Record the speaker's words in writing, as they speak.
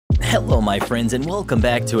Hello my friends and welcome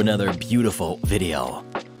back to another beautiful video.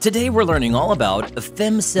 Today we're learning all about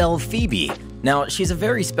Femcel Phoebe. Now she's a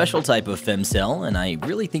very special type of femcel and I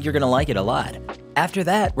really think you're gonna like it a lot. After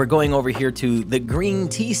that we're going over here to the green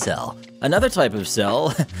T cell, another type of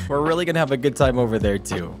cell. We're really gonna have a good time over there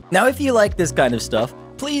too. Now if you like this kind of stuff,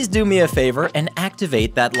 please do me a favor and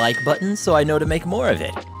activate that like button so I know to make more of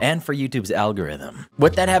it, and for YouTube's algorithm.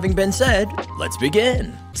 With that having been said, let's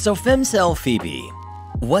begin. So Femcel Phoebe,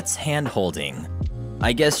 what's hand holding?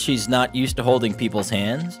 I guess she's not used to holding people's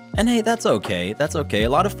hands. And hey, that's okay, that's okay.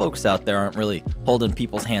 A lot of folks out there aren't really holding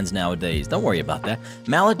people's hands nowadays. Don't worry about that.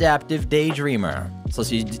 Maladaptive daydreamer. So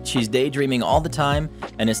she's daydreaming all the time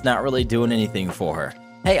and it's not really doing anything for her.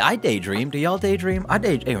 Hey, I daydream. Do y'all daydream? I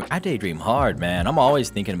daydream hard, man. I'm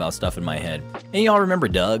always thinking about stuff in my head. And y'all remember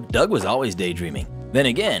Doug? Doug was always daydreaming. Then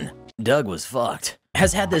again, Doug was fucked.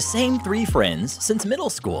 Has had the same 3 friends since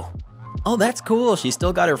middle school. Oh, that's cool. She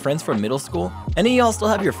still got her friends from middle school? Any of y'all still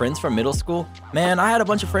have your friends from middle school? Man, I had a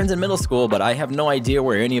bunch of friends in middle school, but I have no idea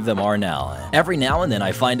where any of them are now. Every now and then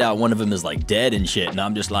I find out one of them is like dead and shit, and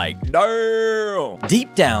I'm just like, no.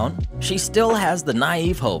 Deep down, she still has the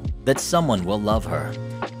naive hope that someone will love her.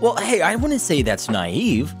 Well, hey, I wouldn't say that's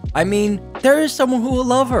naive. I mean, there is someone who will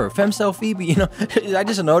love her. Femcel Phoebe, you know, I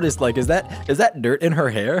just noticed, like, is that dirt in her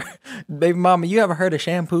hair? Baby mama, you ever heard of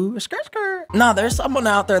shampoo? Skirt, skirt. Nah, there's someone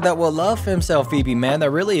out there that will love Femcel Phoebe, man.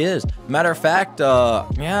 There really is. Matter of fact,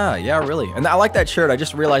 yeah, really. And I like that shirt. I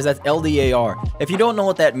just realized that's LDAR. If you don't know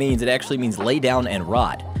what that means, it actually means lay down and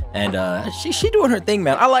rot. And she doing her thing,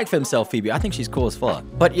 man. I like Femcel Phoebe. I think she's cool as fuck.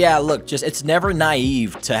 But yeah, look, it's never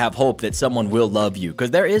naive to have hope that someone will love you,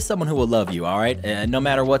 because there is someone who will love you, all right? No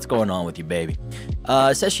matter what's going on with you, baby.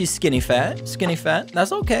 It says she's skinny fat. Skinny fat.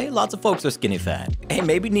 That's okay. Lots of folks are skinny fat. Hey,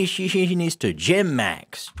 maybe she needs to gym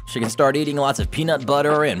max. She can start eating lots of peanut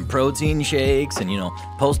butter and protein shakes and, you know,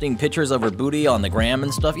 posting pictures of her booty on the gram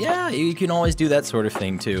and stuff. Yeah, you can always do that sort of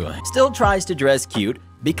thing too. Still tries to dress cute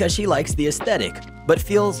because she likes the aesthetic, but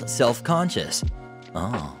feels self-conscious.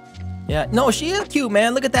 Oh. Yeah, no, she is cute,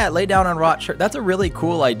 man. Look at that, lay down and rot shirt. That's a really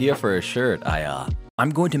cool idea for a shirt. I'm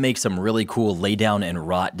going to make some really cool lay down and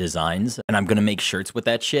rot designs, and I'm gonna make shirts with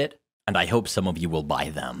that shit, and I hope some of you will buy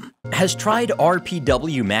them. Has tried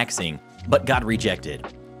RPW maxing, but got rejected.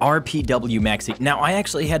 RPW maxing. Now, I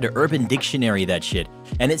actually had to Urban Dictionary that shit,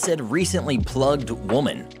 and it said recently plugged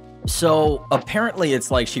woman. So apparently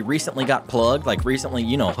it's like she recently got plugged, like recently,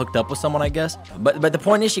 you know, hooked up with someone, I guess. But the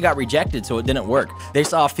point is she got rejected, so it didn't work. They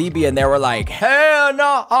saw Phoebe and they were like, hell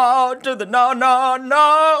no to the no, no,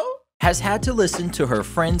 no. Has had to listen to her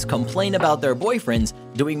friends complain about their boyfriends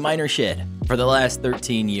doing minor shit for the last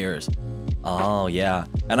 13 years. Oh, yeah.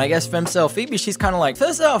 And I guess Femcel Phoebe, she's kind of like,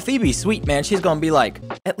 Femcel Phoebe, sweet, man. She's gonna be like,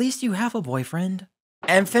 at least you have a boyfriend.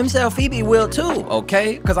 And Femcel Phoebe will too,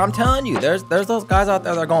 okay? Because I'm telling you, there's those guys out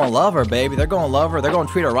there that are gonna love her, baby. They're gonna love her. They're gonna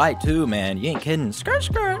treat her right too, man. You ain't kidding. Skirt,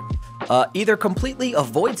 skirt. Either completely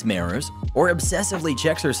avoids mirrors or obsessively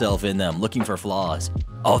checks herself in them, looking for flaws.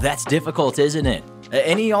 Oh, that's difficult, isn't it?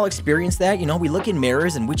 Any of y'all experience that? You know, we look in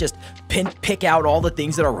mirrors and we just pick out all the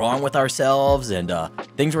things that are wrong with ourselves and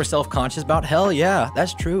things we're self-conscious about. Hell yeah,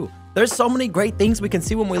 that's true. There's so many great things we can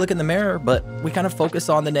see when we look in the mirror, but we kind of focus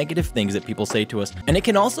on the negative things that people say to us. And it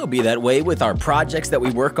can also be that way with our projects that we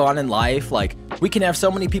work on in life. Like, we can have so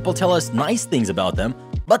many people tell us nice things about them,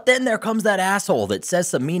 but then there comes that asshole that says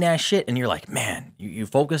some mean-ass shit, and you're like, man, you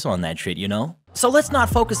focus on that shit, you know? So let's not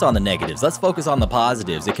focus on the negatives. Let's focus on the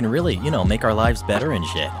positives. It can really, you know, make our lives better and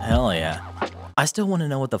shit. Hell yeah. I still want to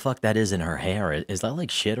know what the fuck that is in her hair. Is that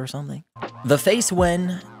like shit or something? The face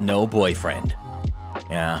when no boyfriend.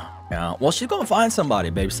 Yeah. Yeah, well, she's gonna find somebody,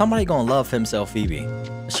 baby. Somebody gonna love Femcel Phoebe.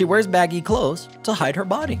 She wears baggy clothes to hide her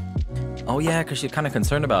body. Oh yeah, because she's kind of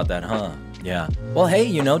concerned about that, huh? Yeah. Well, hey,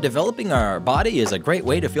 you know, developing our body is a great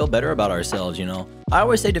way to feel better about ourselves, you know? I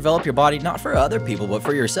always say develop your body not for other people, but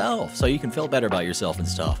for yourself, so you can feel better about yourself and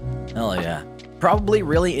stuff. Hell yeah. Probably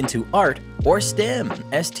really into art or STEM,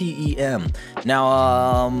 S-T-E-M. Now,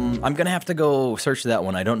 I'm gonna have to go search that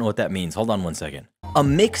one. I don't know what that means. Hold on one second. A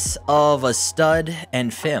mix of a stud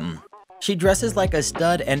and femme. She dresses like a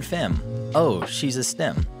stud and femme. Oh, she's a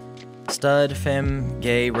STEM. Stud, femme,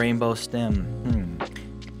 gay, rainbow, STEM.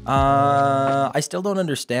 I still don't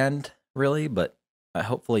understand, really, but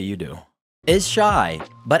hopefully you do. Is shy,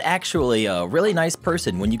 but actually a really nice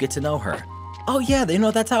person when you get to know her. Oh yeah, you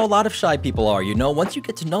know, that's how a lot of shy people are, you know? Once you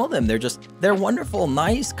get to know them, they're wonderful,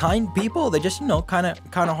 nice, kind people. They just, you know, kind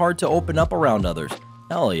of hard to open up around others.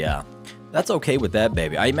 Hell yeah. That's okay with that,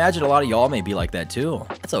 baby. I imagine a lot of y'all may be like that too.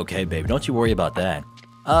 That's okay, baby. Don't you worry about that.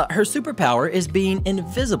 Her superpower is being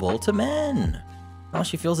invisible to men. Oh,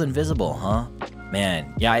 she feels invisible, huh?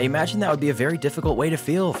 Man, yeah, I imagine that would be a very difficult way to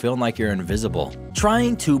feel, feeling like you're invisible.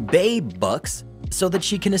 Trying to babe bucks so that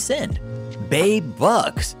she can ascend. Babe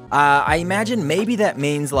bucks. I imagine maybe that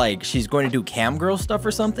means like she's going to do cam girl stuff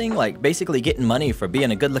or something, like basically getting money for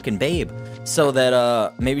being a good-looking babe so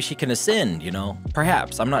that maybe she can ascend, you know?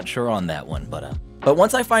 Perhaps. I'm not sure on that one, but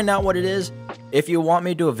once I find out what it is, if you want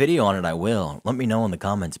me to do a video on it, I will. Let me know in the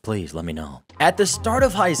comments, please. Let me know. At the start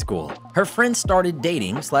of high school, her friends started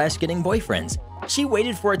dating / getting boyfriends. She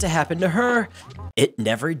waited for it to happen to her. It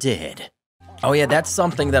never did. Oh yeah, that's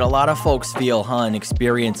something that a lot of folks feel, and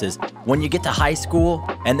experiences. When you get to high school,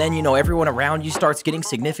 and then, you know, everyone around you starts getting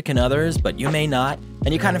significant others, but you may not,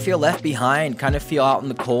 and you kind of feel left behind, kind of feel out in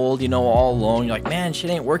the cold, you know, all alone. You're like, man,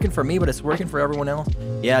 shit ain't working for me, but it's working for everyone else.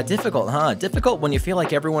 Yeah, difficult, huh? Difficult when you feel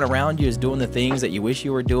like everyone around you is doing the things that you wish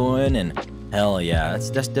you were doing, and hell yeah,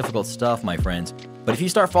 that's difficult stuff, my friends. But if you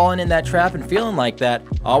start falling in that trap and feeling like that,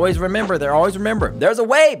 always remember, there's a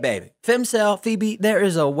way, baby. Femcel Phoebe, there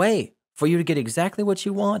is a way for you to get exactly what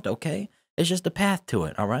you want, okay? It's just a path to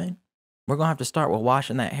it, all right? We're gonna have to start with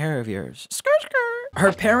washing that hair of yours. Skirt, skirt.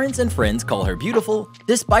 Her parents and friends call her beautiful,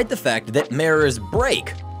 despite the fact that mirrors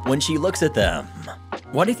break when she looks at them.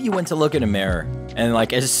 What if you went to look in a mirror, and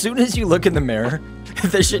like as soon as you look in the mirror,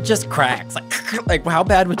 the shit just cracks? Like how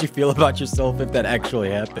bad would you feel about yourself if that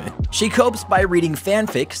actually happened? She copes by reading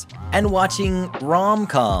fanfics and watching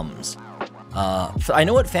rom-coms. I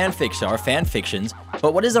know what fanfics are, fanfictions,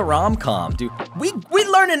 but what is a rom-com, dude? We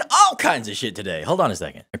learning all kinds of shit today. Hold on a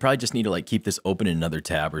second. I probably just need to like keep this open in another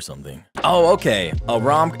tab or something. Oh, okay.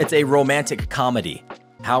 It's a romantic comedy.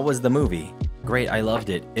 How was the movie? Great, I loved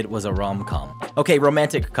it. It was a rom-com. Okay,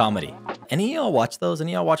 romantic comedy. Any of y'all watch those?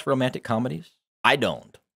 Any of y'all watch romantic comedies? I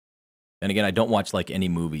don't. And again, I don't watch like any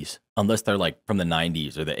movies, unless they're like from the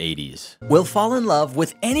 90s or the 80s. Will fall in love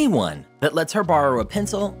with anyone that lets her borrow a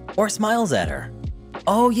pencil or smiles at her.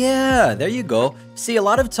 Oh yeah, there you go. See, a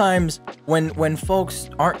lot of times when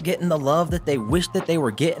folks aren't getting the love that they wish that they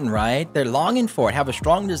were getting, right? They're longing for it, have a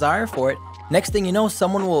strong desire for it. Next thing you know,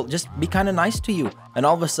 someone will just be kind of nice to you. And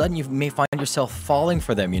all of a sudden, you may find yourself falling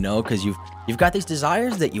for them, you know, because you've got these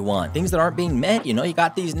desires that you want, things that aren't being met, you know, you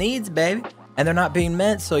got these needs, baby. And they're not being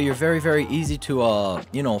met, so you're very, very easy to,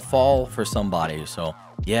 you know, fall for somebody. So,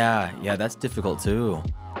 yeah, that's difficult too.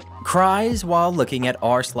 Cries while looking at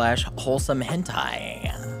r/wholesome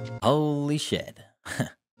hentai. Holy shit.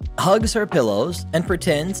 Hugs her pillows and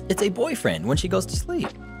pretends it's a boyfriend when she goes to sleep.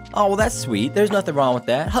 Oh, well, that's sweet. There's nothing wrong with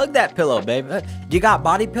that. Hug that pillow, baby. You got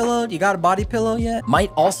body pillow? You got a body pillow yet?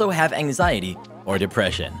 Might also have anxiety or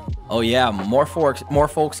depression. Oh yeah, more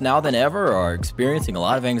folks now than ever are experiencing a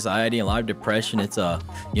lot of anxiety, a lot of depression. It's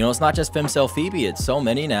you know, it's not just Femcel Phoebe, it's so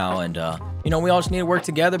many now, and you know, we all just need to work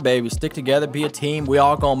together, baby. Stick together, be a team. We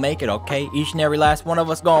all gonna make it, okay? Each and every last one of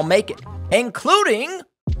us gonna make it, including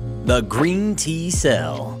the green tea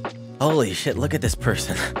cell. Holy shit, look at this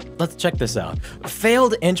person. Let's check this out.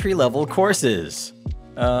 Failed entry-level courses.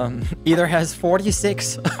 Either has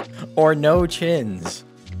 46 or no chins.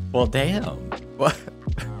 Well, damn. What?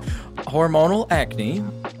 Hormonal acne.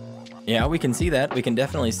 Yeah, we can see that. We can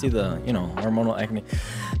definitely see the, you know, hormonal acne.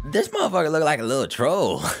 This motherfucker look like a little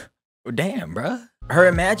troll. Damn, bruh. Her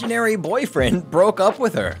imaginary boyfriend broke up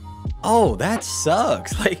with her. Oh, that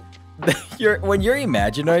sucks. Like, when your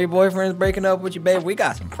imaginary boyfriend's breaking up with you, babe, we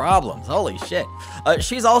got some problems. Holy shit.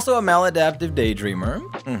 She's also a maladaptive daydreamer.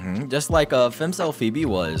 Just like Femcel Phoebe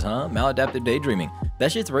was, huh? Maladaptive daydreaming.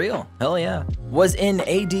 That shit's real. Hell yeah. Was in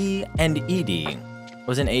AD and ED.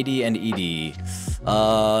 Was in AD and ED.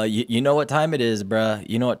 You know what time it is, bruh.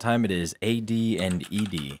 You know what time it is. AD and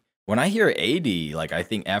ED. When I hear AD, like I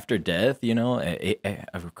think after death, you know,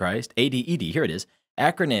 of Christ. AD, ED, here it is.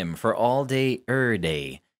 Acronym for all day,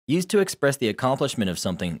 day. Used to express the accomplishment of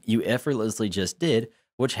something you effortlessly just did,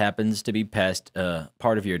 which happens to be past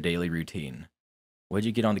part of your daily routine. What'd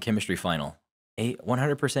you get on the chemistry final?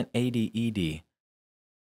 100% AD, ED.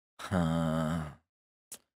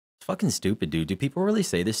 It's fucking stupid, dude. Do people really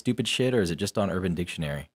say this stupid shit, or is it just on Urban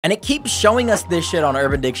Dictionary? And it keeps showing us this shit on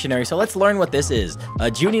Urban Dictionary, so let's learn what this is.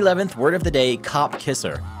 June 11th, word of the day, cop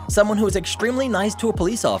kisser. Someone who is extremely nice to a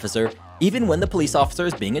police officer, even when the police officer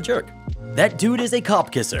is being a jerk. That dude is a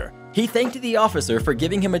cop kisser. He thanked the officer for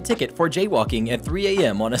giving him a ticket for jaywalking at 3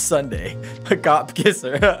 a.m. on a Sunday. A cop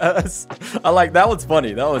kisser. I like, that one's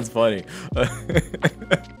funny. That one's funny.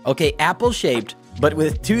 Okay, apple-shaped, but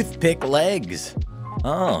with toothpick legs.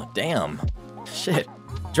 Oh, damn. Shit.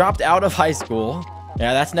 Dropped out of high school.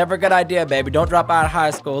 Yeah, that's never a good idea, baby. Don't drop out of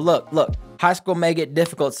high school. Look. High school may get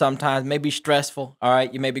difficult sometimes, may be stressful. All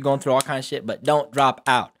right, you may be going through all kinds of shit, but don't drop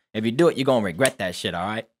out. If you do it, you're gonna regret that shit,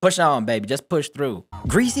 alright? Push on, baby, just push through.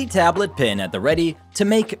 Greasy tablet pen at the ready to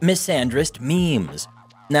make misandrist memes.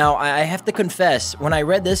 Now, I have to confess, when I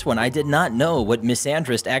read this one, I did not know what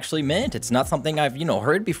misandrist actually meant. It's not something I've,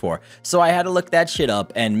 heard before. So I had to look that shit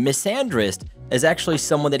up, and misandrist is actually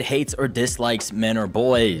someone that hates or dislikes men or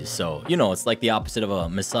boys. So, it's like the opposite of a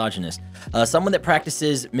misogynist. Someone that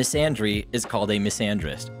practices misandry is called a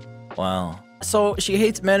misandrist. Wow. So she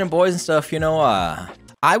hates men and boys and stuff,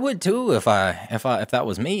 I would too if that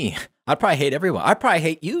was me. I'd probably hate everyone. I'd probably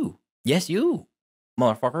hate you. Yes, you.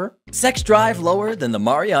 Motherfucker. Sex drive lower than the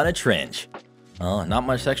Mariana Trench. Oh, not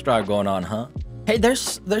much sex drive going on, huh? Hey,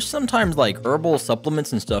 there's sometimes like herbal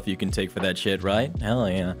supplements and stuff you can take for that shit, right? Hell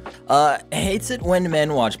yeah. Hates it when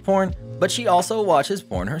men watch porn, but she also watches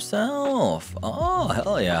porn herself. Oh,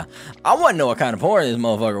 hell yeah. I want to know what kind of porn this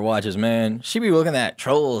motherfucker watches, man. She be looking at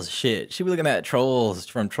trolls shit. She be looking at trolls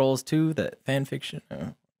from Trolls 2, that fan fiction.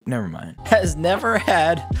 Never mind. Has never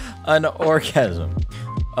had an orgasm.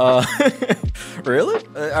 Really?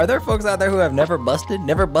 Are there folks out there who have never busted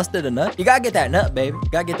a nut? You gotta get that nut, baby. You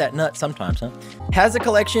gotta get that nut sometimes, huh? Has a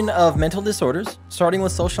collection of mental disorders, starting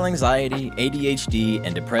with social anxiety, ADHD,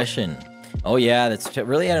 and depression. Oh yeah, that's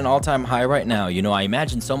really at an all-time high right now. I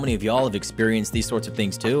imagine so many of y'all have experienced these sorts of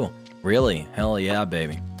things too. Really? Hell yeah,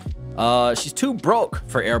 baby. She's too broke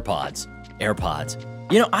for AirPods.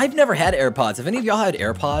 I've never had AirPods. Have any of y'all had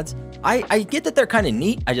AirPods? I get that they're kind of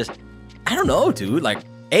neat. I don't know, dude. Like,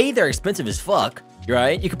 A, they're expensive as fuck,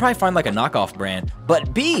 right? You could probably find like a knockoff brand.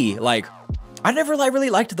 But B, like, I never really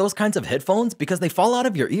liked those kinds of headphones because they fall out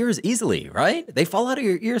of your ears easily, right? They fall out of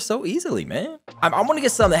your ears so easily, man. I want to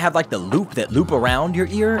get some that have like the loop that loop around your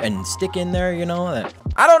ear and stick in there,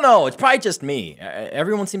 I don't know. It's probably just me.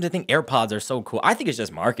 Everyone seems to think AirPods are so cool. I think it's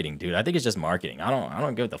just marketing, dude. I think it's just marketing. I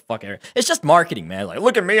don't give a fuck. It's just marketing, man. Like,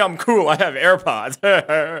 look at me, I'm cool. I have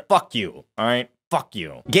AirPods. Fuck you, all right? Fuck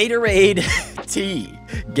you. Gatorade tea.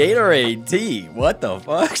 Gatorade tea. What the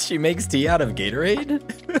fuck? She makes tea out of Gatorade?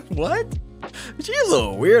 What? She's a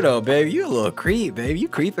little weirdo, baby. You a little creep, baby. You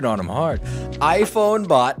creeping on him hard. iPhone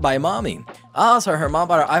bought by mommy. Oh, so her mom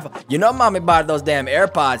bought her iPhone. Mommy bought those damn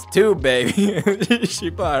AirPods too, baby. She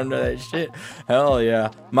bought under that shit. Hell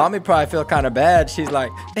yeah. Mommy probably feel kind of bad. She's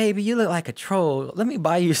like, baby, you look like a troll. Let me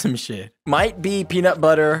buy you some shit. Might be peanut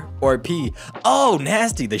butter or pee. Oh,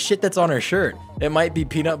 nasty. The shit that's on her shirt. It might be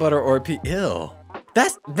peanut butter or pee. Ew.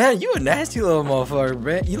 Man, you a nasty little motherfucker,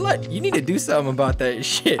 man. You need to do something about that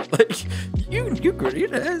shit. Like, you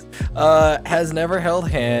has never held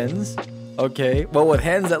hands. Okay, well, with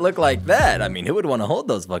hands that look like that, I mean, who would want to hold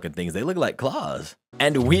those fucking things? They look like claws.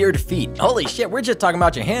 And weird feet. Holy shit, we're just talking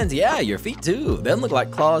about your hands. Yeah, your feet too. They look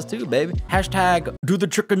like claws too, baby. Hashtag, do the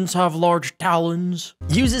chickens have large talons?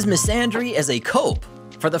 Uses misandry as a cope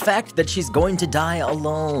for the fact that she's going to die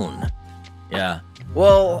alone. Yeah.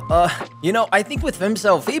 Well, I think with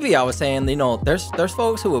Femcel Phoebe, I was saying, there's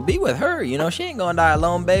folks who will be with her, she ain't gonna die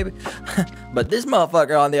alone, baby. But this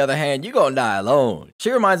motherfucker, on the other hand, you gonna die alone.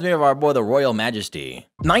 She reminds me of our boy, the Royal Majesty.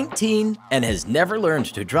 19 and has never learned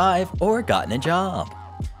to drive or gotten a job.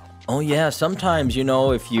 Oh yeah, sometimes,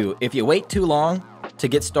 if you wait too long to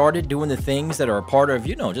get started doing the things that are a part of,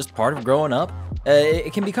 just part of growing up,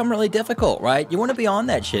 it can become really difficult, right? You want to be on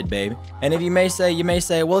that shit, baby. And if you may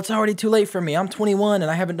say, well, it's already too late for me. I'm 21 and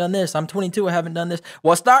I haven't done this. I'm 22, I haven't done this.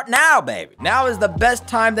 Well, start now, baby. Now is the best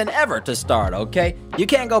time than ever to start, okay? You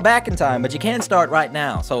can't go back in time, but you can start right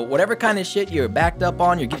now. So whatever kind of shit you're backed up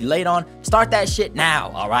on, you're getting late on, start that shit now,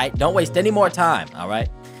 all right? Don't waste any more time, all right?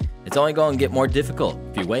 It's only going to get more difficult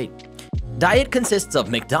if you wait. Diet consists of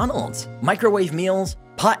McDonald's, microwave meals,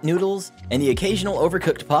 pot noodles, and the occasional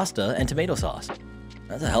overcooked pasta and tomato sauce.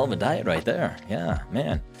 That's a hell of a diet right there. Yeah,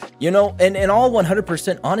 man. In all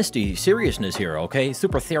 100% honesty, seriousness here, okay?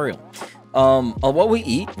 Super serial. What we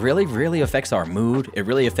eat really affects our mood. It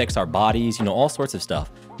really affects our bodies, all sorts of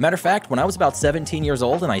stuff. Matter of fact, when I was about 17 years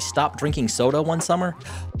old and I stopped drinking soda one summer,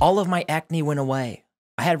 all of my acne went away.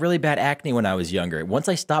 I had really bad acne when I was younger. Once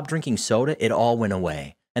I stopped drinking soda, it all went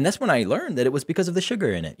away. And that's when I learned that it was because of the sugar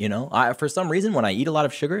in it, for some reason, when I eat a lot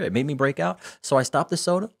of sugar, it made me break out. So I stopped the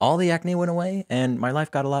soda, all the acne went away, and my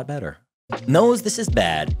life got a lot better. Knows this is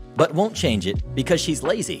bad, but won't change it because she's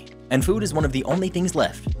lazy. And food is one of the only things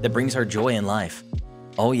left that brings her joy in life.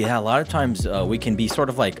 Oh yeah, a lot of times we can be sort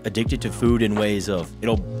of like addicted to food in ways of,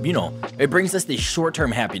 it brings us this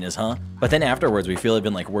short-term happiness, huh? But then afterwards we feel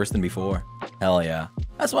even like worse than before. Hell yeah.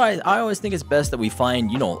 That's why I always think it's best that we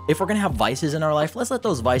find, if we're gonna have vices in our life, let's let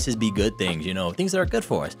those vices be good things, things that are good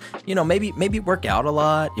for us. Maybe work out a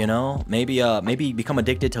lot, maybe become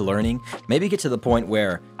addicted to learning, maybe get to the point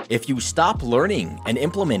where if you stop learning and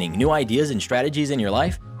implementing new ideas and strategies in your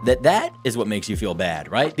life, that is what makes you feel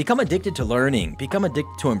bad, right? Become addicted to learning, become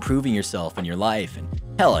addicted to improving yourself in your life, and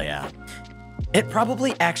hell yeah. It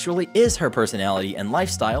probably actually is her personality and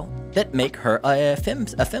lifestyle that make her a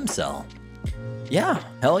femcel. Yeah,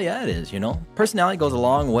 hell yeah it is, you know? Personality goes a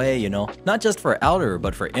long way, you know? Not just for outer,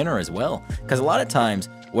 but for inner as well. Because a lot of times,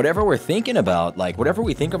 whatever we're thinking about, like whatever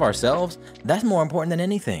we think of ourselves, that's more important than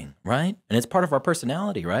anything, right? And it's part of our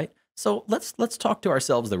personality, right? So let's talk to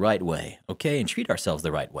ourselves the right way, okay? And treat ourselves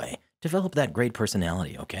the right way. Develop that great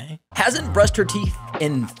personality, okay? Hasn't brushed her teeth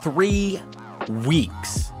in 3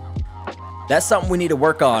 weeks. That's something we need to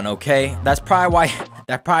work on, okay? That's probably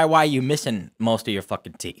why you missing most of your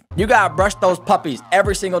fucking teeth. You gotta brush those puppies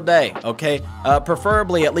every single day, okay?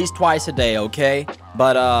 Preferably at least twice a day, okay?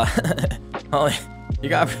 But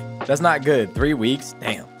that's not good. 3 weeks,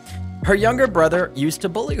 damn. Her younger brother used to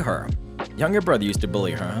bully her.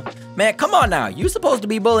 Huh? Man, come on now. You supposed to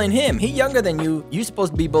be bullying him. He younger than you. You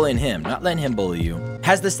supposed to be bullying him, not letting him bully you.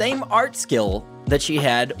 Has the same art skill that she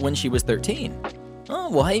had when she was 13. Oh,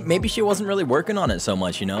 well, hey, maybe she wasn't really working on it so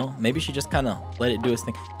much, you know? Maybe she just kind of let it do its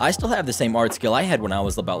thing. I still have the same art skill I had when I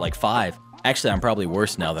was about like 5. Actually, I'm probably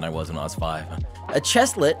worse now than I was when I was 5. A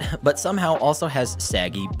chestlet, but somehow also has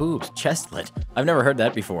saggy boobs. Chestlet. I've never heard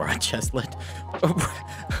that before. A chestlet.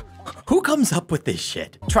 Who comes up with this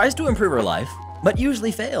shit? Tries to improve her life, but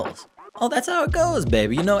usually fails. Oh, that's how it goes,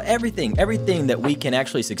 baby. You know, everything that we can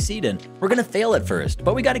actually succeed in, we're gonna fail at first,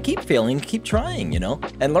 but we gotta keep failing, keep trying, you know,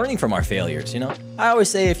 and learning from our failures, you know. I always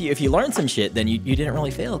say if you learn some shit, then you didn't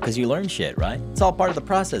really fail because you learned shit, right? It's all part of the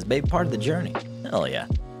process, babe, part of the journey. Hell yeah.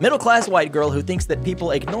 Middle-class white girl who thinks that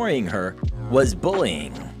people ignoring her was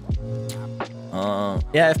bullying.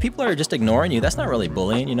 Yeah, if people are just ignoring you, that's not really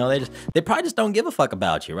bullying, you know, they probably just don't give a fuck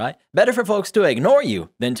about you, right? Better for folks to ignore you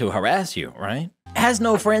than to harass you, right? Has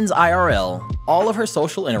no friends IRL. All of her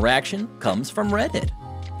social interaction comes from Reddit.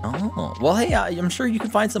 Oh, well, hey, I'm sure you can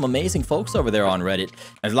find some amazing folks over there on Reddit,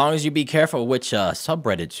 as long as you be careful which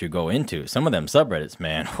subreddits you go into. Some of them subreddits,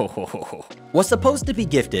 man. Was supposed to be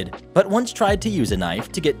gifted, but once tried to use a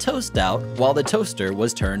knife to get toast out while the toaster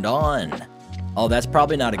was turned on. Oh, that's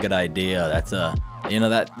probably not a good idea. That's you know,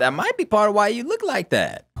 that might be part of why you look like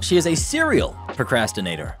that. She is a serial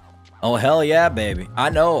procrastinator. Oh, hell yeah, baby. I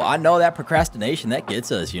know that procrastination, that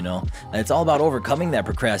gets us, you know. It's all about overcoming that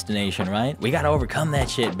procrastination, right? We gotta overcome that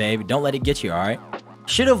shit, baby. Don't let it get you, all right?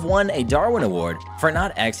 Should have won a Darwin Award for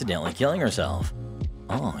not accidentally killing herself.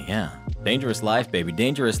 Oh, yeah. Dangerous life, baby.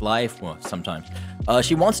 Dangerous life. Well, sometimes.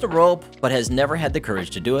 She wants to rope, but has never had the courage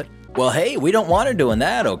to do it. Well, hey, we don't want her doing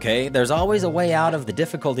that, okay? There's always a way out of the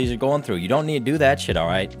difficulties you're going through. You don't need to do that shit, all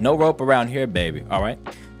right? No rope around here, baby, all right?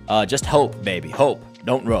 Just hope, baby, hope.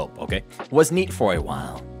 Don't rope, okay? Was neat for a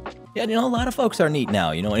while. Yeah, you know, a lot of folks are neat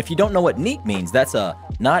now, you know? And if you don't know what neat means, that's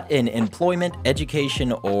not in employment,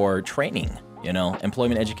 education, or training, you know?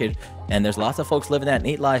 Employment, education. And there's lots of folks living that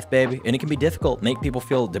neat life, baby. And it can be difficult. Make people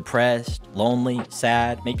feel depressed, lonely,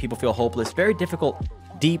 sad, make people feel hopeless. Very difficult,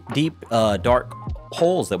 deep, dark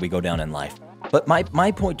holes that we go down in life. But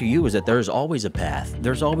my point to you is that there's always a path.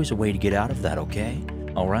 There's always a way to get out of that, okay?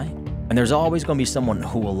 All right? And there's always going to be someone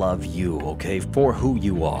who will love you, okay, for who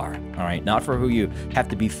you are, all right? Not for who you have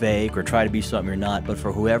to be fake or try to be something you're not, but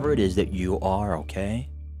for whoever it is that you are, okay?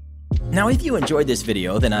 Now, if you enjoyed this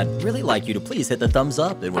video, then I'd really like you to please hit the thumbs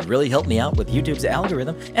up. It would really help me out with YouTube's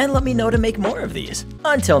algorithm and let me know to make more of these.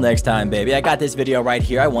 Until next time, baby, I got this video right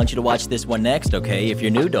here. I want you to watch this one next, okay? If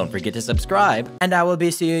you're new, don't forget to subscribe. And I will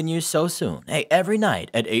be seeing you so soon. Hey, every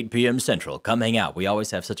night at 8 p.m. Central, come hang out. We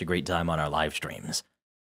always have such a great time on our live streams.